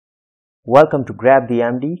Welcome to Grab the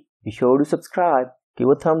MD. Be sure to subscribe, give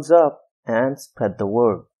a thumbs up, and spread the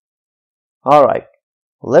word. Alright,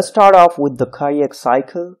 let's start off with the cardiac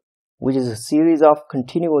cycle, which is a series of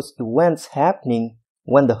continuous events happening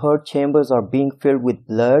when the heart chambers are being filled with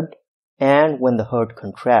blood and when the heart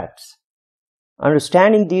contracts.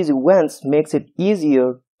 Understanding these events makes it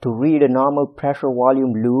easier to read a normal pressure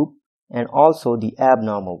volume loop and also the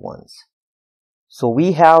abnormal ones. So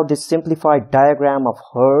we have this simplified diagram of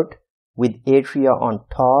heart with atria on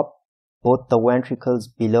top, both the ventricles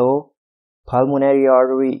below, pulmonary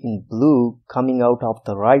artery in blue coming out of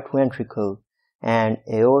the right ventricle, and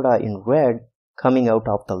aorta in red coming out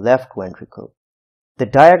of the left ventricle. The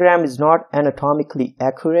diagram is not anatomically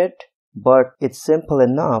accurate, but it's simple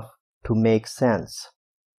enough to make sense.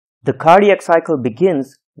 The cardiac cycle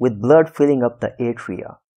begins with blood filling up the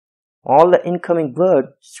atria. All the incoming blood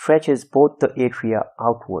stretches both the atria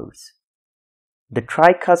outwards. The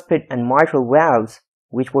tricuspid and mitral valves,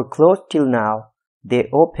 which were closed till now, they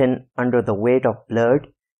open under the weight of blood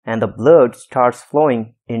and the blood starts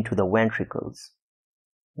flowing into the ventricles.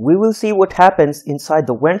 We will see what happens inside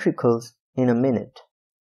the ventricles in a minute.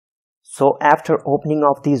 So after opening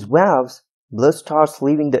of these valves, blood starts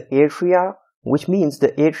leaving the atria, which means the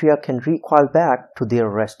atria can recoil back to their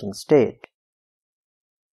resting state.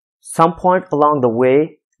 Some point along the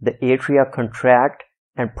way, the atria contract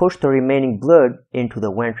and push the remaining blood into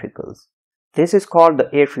the ventricles. This is called the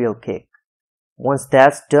atrial kick. Once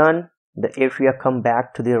that's done, the atria come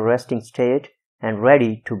back to their resting state and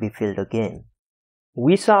ready to be filled again.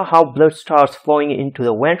 We saw how blood starts flowing into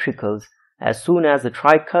the ventricles as soon as the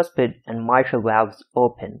tricuspid and mitral valves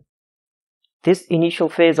open. This initial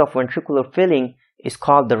phase of ventricular filling is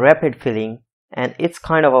called the rapid filling, and it's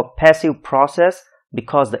kind of a passive process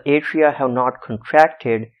because the atria have not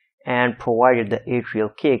contracted and provided the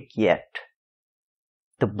atrial kick yet.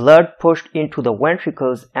 The blood pushed into the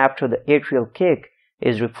ventricles after the atrial kick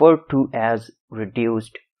is referred to as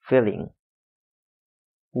reduced filling.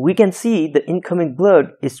 We can see the incoming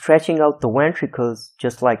blood is stretching out the ventricles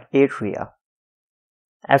just like atria.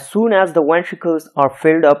 As soon as the ventricles are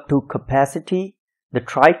filled up to capacity, the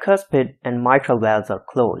tricuspid and mitral valves are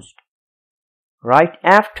closed. Right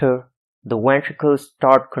after, the ventricles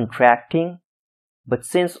start contracting, but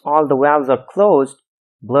since all the valves are closed,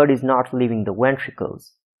 blood is not leaving the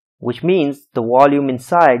ventricles, which means the volume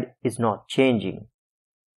inside is not changing.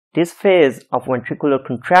 This phase of ventricular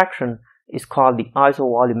contraction is called the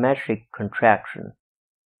isovolumetric contraction.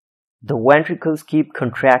 The ventricles keep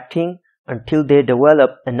contracting until they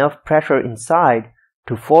develop enough pressure inside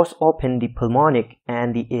to force open the pulmonic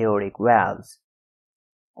and the aortic valves.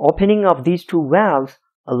 Opening of these two valves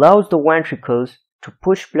allows the ventricles to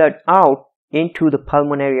push blood out into the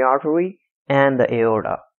pulmonary artery and the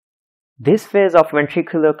aorta. This phase of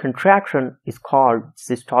ventricular contraction is called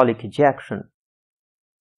systolic ejection.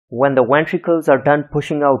 When the ventricles are done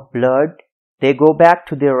pushing out blood, they go back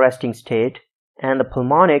to their resting state and the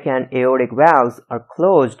pulmonic and aortic valves are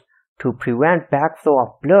closed to prevent backflow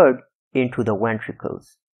of blood into the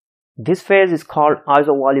ventricles. This phase is called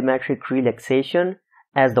isovolumetric relaxation,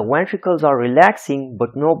 as the ventricles are relaxing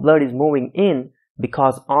but no blood is moving in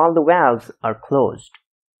because all the valves are closed.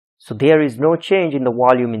 So there is no change in the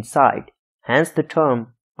volume inside, hence the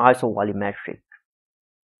term isovolumetric.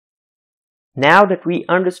 Now that we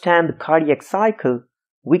understand the cardiac cycle,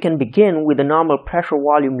 we can begin with a normal pressure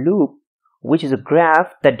volume loop, which is a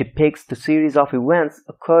graph that depicts the series of events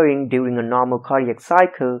occurring during a normal cardiac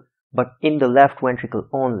cycle, but in the left ventricle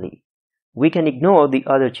only. We can ignore the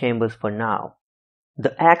other chambers for now.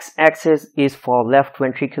 The x-axis is for left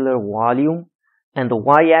ventricular volume and the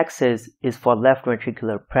y-axis is for left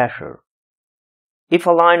ventricular pressure. If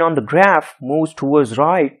a line on the graph moves towards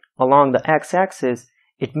right along the x-axis,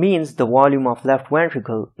 it means the volume of left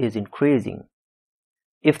ventricle is increasing.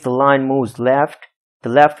 If the line moves left, the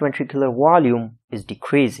left ventricular volume is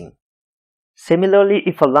decreasing. Similarly,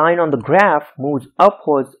 if a line on the graph moves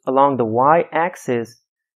upwards along the y-axis,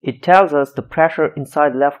 it tells us the pressure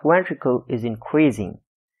inside left ventricle is increasing.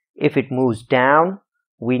 If it moves down,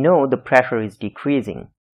 we know the pressure is decreasing.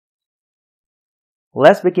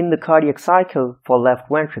 Let's begin the cardiac cycle for left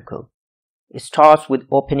ventricle. It starts with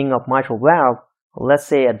opening of mitral valve, let's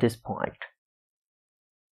say at this point.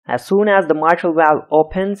 As soon as the mitral valve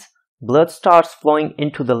opens, blood starts flowing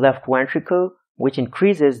into the left ventricle, which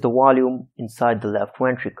increases the volume inside the left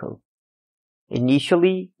ventricle.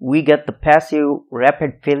 Initially, we get the passive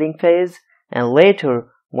rapid filling phase, and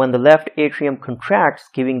later, when the left atrium contracts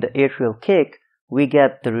giving the atrial kick, we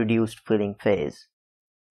get the reduced filling phase.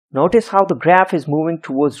 Notice how the graph is moving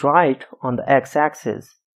towards right on the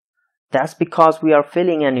x-axis. That's because we are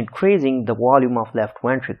filling and increasing the volume of left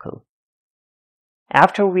ventricle.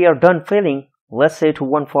 After we are done filling, let's say to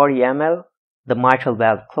 140 ml, the mitral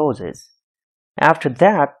valve closes. After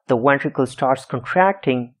that, the ventricle starts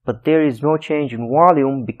contracting, but there is no change in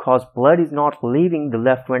volume because blood is not leaving the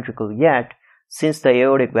left ventricle yet, since the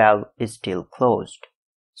aortic valve is still closed.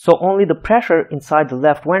 So only the pressure inside the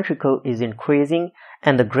left ventricle is increasing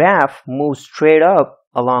and the graph moves straight up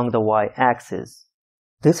along the y-axis.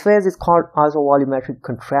 This phase is called isovolumetric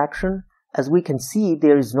contraction. As we can see,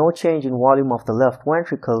 there is no change in volume of the left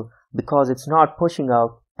ventricle because it's not pushing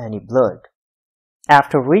out any blood.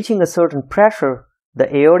 After reaching a certain pressure,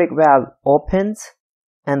 the aortic valve opens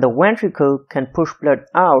and the ventricle can push blood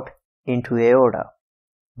out into aorta.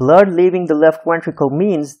 Blood leaving the left ventricle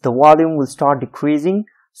means the volume will start decreasing,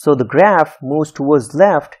 so the graph moves towards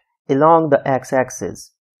left along the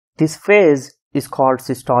x-axis. This phase is called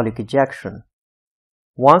systolic ejection.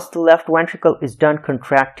 Once the left ventricle is done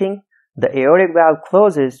contracting, the aortic valve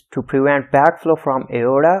closes to prevent backflow from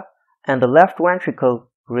aorta and the left ventricle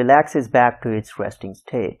relaxes back to its resting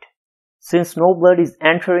state. Since no blood is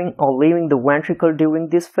entering or leaving the ventricle during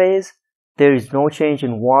this phase, there is no change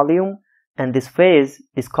in volume, and this phase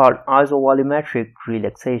is called isovolumetric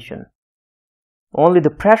relaxation. Only the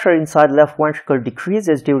pressure inside left ventricle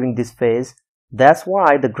decreases during this phase. That's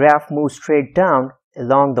why the graph moves straight down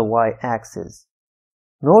along the y-axis.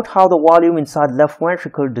 Note how the volume inside left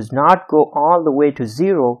ventricle does not go all the way to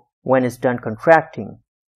zero when it's done contracting.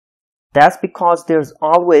 That's because there's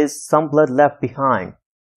always some blood left behind.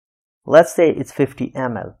 Let's say it's 50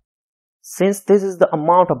 ml. Since this is the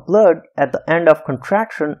amount of blood at the end of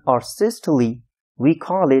contraction or systole, we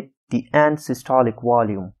call it the end-systolic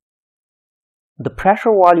volume. The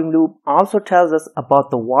pressure volume loop also tells us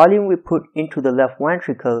about the volume we put into the left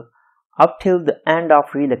ventricle up till the end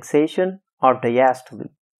of relaxation or diastole.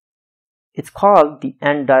 It's called the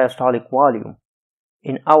end-diastolic volume.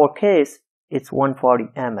 In our case, it's 140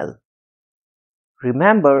 ml.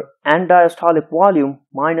 Remember, end-diastolic volume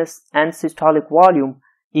minus end-systolic volume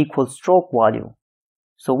equals stroke volume.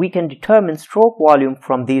 So we can determine stroke volume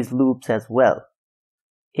from these loops as well.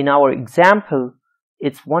 In our example,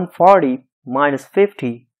 it's 140 minus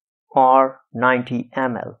 50 or 90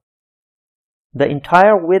 ml. The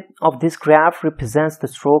entire width of this graph represents the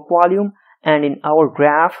stroke volume, and in our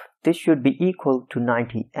graph, this should be equal to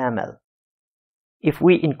 90 ml. If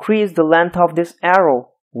we increase the length of this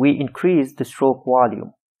arrow, we increase the stroke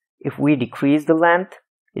volume. If we decrease the length,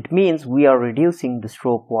 it means we are reducing the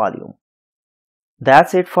stroke volume.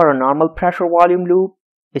 That's it for a normal pressure volume loop.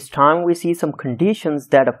 It's time we see some conditions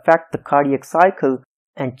that affect the cardiac cycle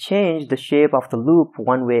and change the shape of the loop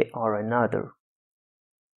one way or another.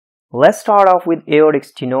 Let's start off with aortic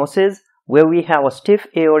stenosis, where we have a stiff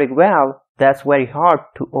aortic valve that's very hard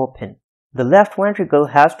to open. The left ventricle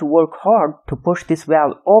has to work hard to push this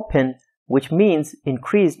valve open, which means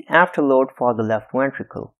increased afterload for the left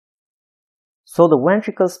ventricle. So the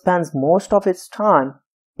ventricle spends most of its time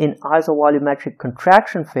in isovolumetric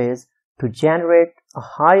contraction phase to generate a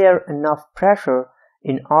higher enough pressure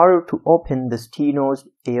in order to open the stenosed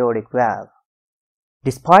aortic valve.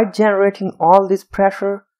 Despite generating all this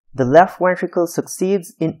pressure, the left ventricle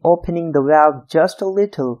succeeds in opening the valve just a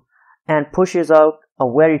little and pushes out a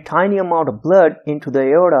very tiny amount of blood into the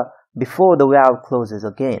aorta before the valve closes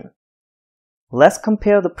again. Let's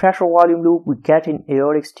compare the pressure volume loop we get in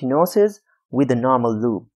aortic stenosis with the normal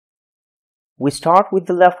loop. We start with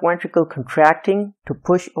the left ventricle contracting to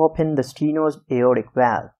push open the stenosed aortic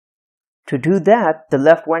valve. To do that, the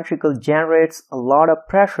left ventricle generates a lot of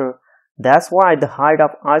pressure. That's why the height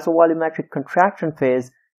of isovolumetric contraction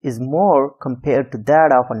phase is more compared to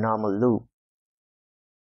that of a normal loop.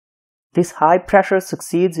 This high pressure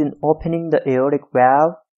succeeds in opening the aortic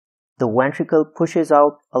valve. The ventricle pushes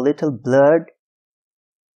out a little blood.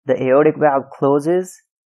 The aortic valve closes,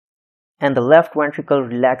 and the left ventricle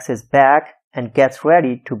relaxes back and gets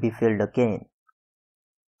ready to be filled again.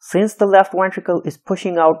 Since the left ventricle is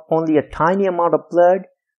pushing out only a tiny amount of blood,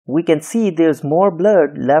 we can see there's more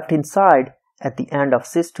blood left inside at the end of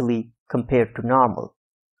systole compared to normal,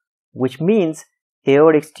 which means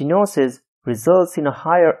aortic stenosis results in a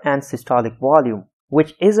higher end-systolic volume,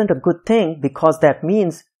 which isn't a good thing because that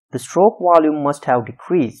means the stroke volume must have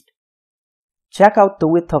decreased. Check out the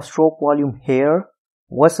width of stroke volume here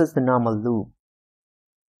versus the normal loop.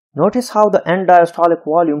 Notice how the end-diastolic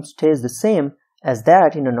volume stays the same as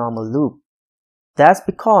that in a normal loop. That's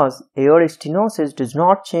because aortic stenosis does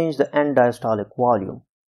not change the end-diastolic volume.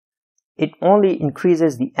 It only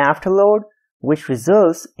increases the afterload, which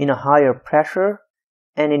results in a higher pressure,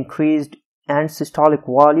 an increased end-systolic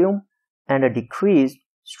volume, and a decreased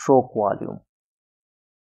stroke volume.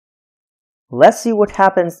 Let's see what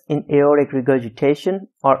happens in aortic regurgitation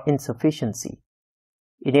or insufficiency.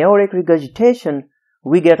 In aortic regurgitation,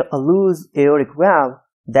 we get a loose aortic valve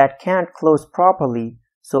that can't close properly,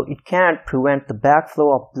 so it can't prevent the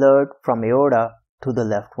backflow of blood from aorta to the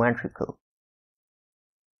left ventricle.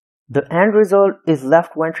 The end result is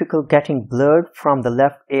left ventricle getting blood from the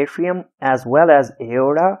left atrium as well as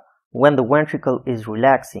aorta when the ventricle is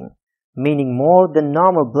relaxing, meaning more than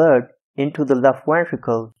normal blood into the left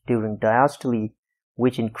ventricle during diastole,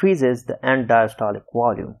 which increases the end-diastolic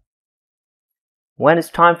volume. When it's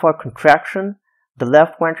time for contraction, the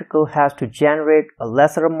left ventricle has to generate a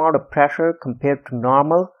lesser amount of pressure compared to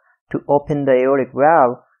normal to open the aortic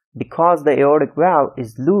valve because the aortic valve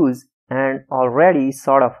is loose and already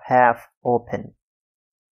sort of half open.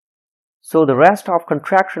 So the rest of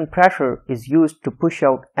contraction pressure is used to push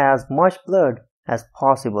out as much blood as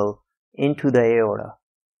possible into the aorta.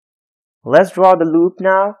 Let's draw the loop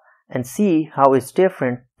now and see how it's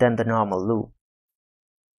different than the normal loop.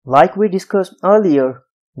 Like we discussed earlier,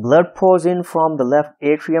 blood pours in from the left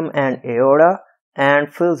atrium and aorta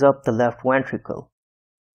and fills up the left ventricle.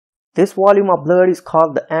 This volume of blood is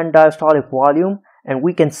called the end-diastolic volume, and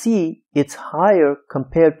we can see it's higher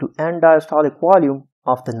compared to end-diastolic volume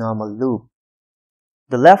of the normal loop.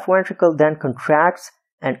 The left ventricle then contracts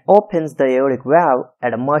and opens the aortic valve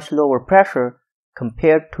at a much lower pressure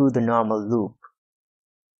compared to the normal loop.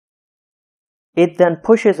 It then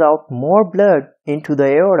pushes out more blood into the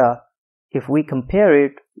aorta if we compare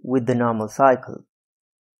it with the normal cycle.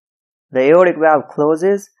 The aortic valve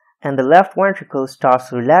closes and the left ventricle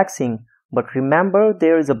starts relaxing, but remember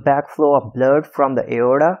there is a backflow of blood from the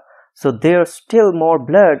aorta, so there's still more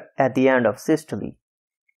blood at the end of systole,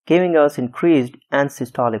 giving us increased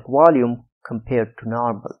end-systolic volume compared to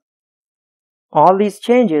normal. All these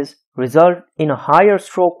changes result in a higher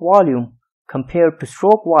stroke volume compared to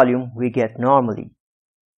stroke volume we get normally.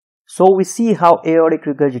 So we see how aortic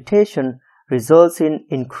regurgitation results in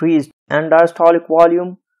increased end-diastolic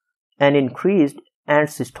volume, an increased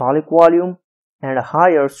end-systolic volume, and a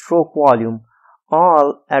higher stroke volume,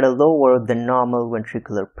 all at a lower than normal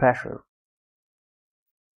ventricular pressure.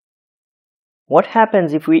 What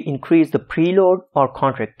happens if we increase the preload or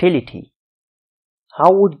contractility? How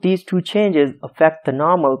would these two changes affect the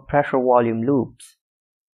normal pressure volume loops?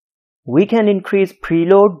 We can increase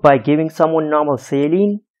preload by giving someone normal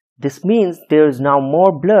saline. This means there is now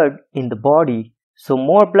more blood in the body, so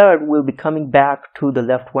more blood will be coming back to the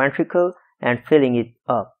left ventricle and filling it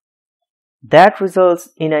up. That results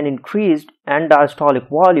in an increased end-diastolic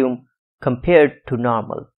volume compared to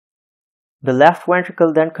normal. The left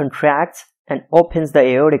ventricle then contracts and opens the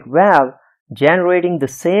aortic valve, generating the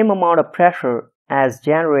same amount of pressure as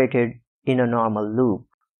generated in a normal loop.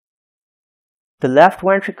 The left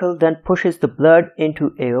ventricle then pushes the blood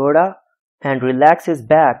into aorta and relaxes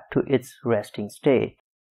back to its resting state.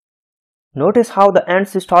 Notice how the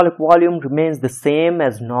end-systolic volume remains the same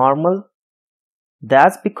as normal.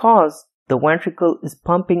 That's because the ventricle is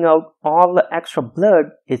pumping out all the extra blood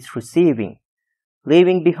it's receiving,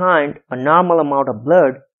 leaving behind a normal amount of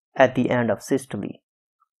blood at the end of systole.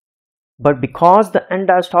 But because the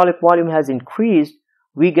end-diastolic volume has increased,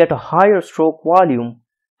 we get a higher stroke volume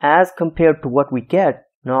as compared to what we get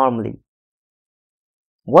normally.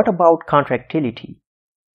 What about contractility?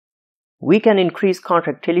 We can increase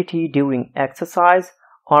contractility during exercise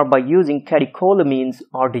or by using catecholamines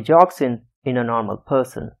or digoxin in a normal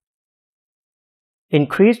person.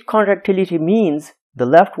 Increased contractility means the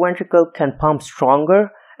left ventricle can pump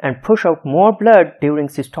stronger and push out more blood during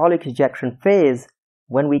systolic ejection phase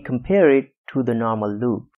when we compare it to the normal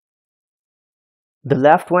loop. The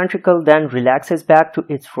left ventricle then relaxes back to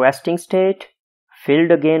its resting state,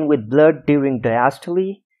 filled again with blood during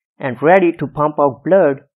diastole, and ready to pump out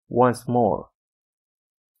blood once more.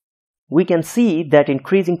 We can see that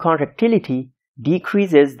increasing contractility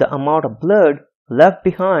decreases the amount of blood left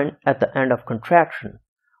behind at the end of contraction,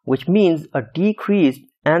 which means a decreased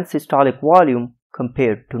end-systolic volume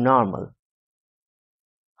compared to normal.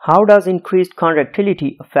 How does increased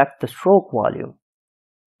contractility affect the stroke volume?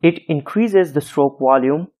 It increases the stroke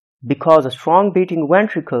volume because a strong beating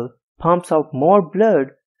ventricle pumps out more blood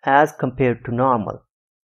as compared to normal.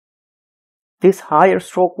 This higher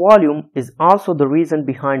stroke volume is also the reason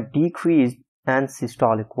behind decreased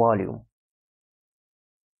end-systolic volume.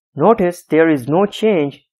 Notice there is no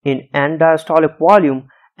change in end-diastolic volume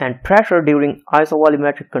and pressure during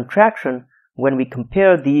isovolumetric contraction when we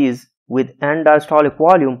compare these with end-diastolic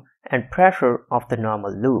volume and pressure of the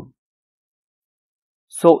normal loop.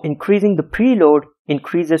 So increasing the preload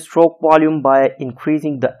increases stroke volume by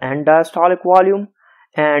increasing the end-diastolic volume,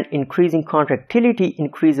 and increasing contractility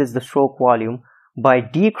increases the stroke volume by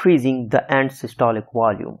decreasing the end-systolic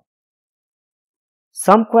volume.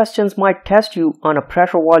 Some questions might test you on a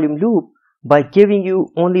pressure-volume loop by giving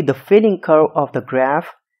you only the filling curve of the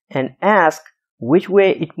graph and ask which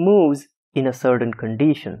way it moves in a certain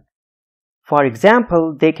condition. For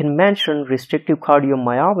example, they can mention restrictive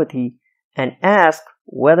cardiomyopathy and ask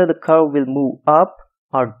whether the curve will move up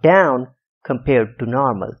or down compared to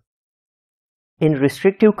normal. In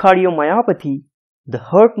restrictive cardiomyopathy, the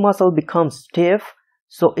heart muscle becomes stiff,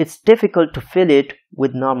 so it's difficult to fill it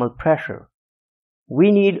with normal pressure.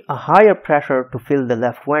 We need a higher pressure to fill the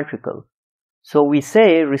left ventricle, so we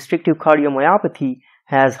say restrictive cardiomyopathy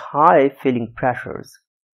has high filling pressures.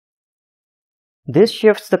 This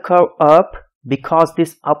shifts the curve up because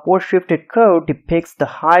this upward shifted curve depicts the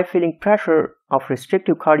high filling pressure of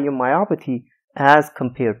restrictive cardiomyopathy as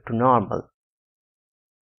compared to normal.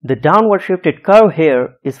 The downward shifted curve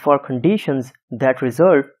here is for conditions that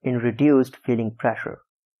result in reduced filling pressure.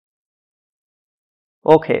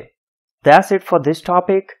 Okay, that's it for this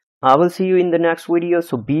topic. I will see you in the next video,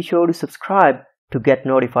 so be sure to subscribe to get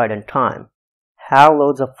notified on time. Have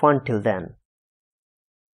loads of fun till then.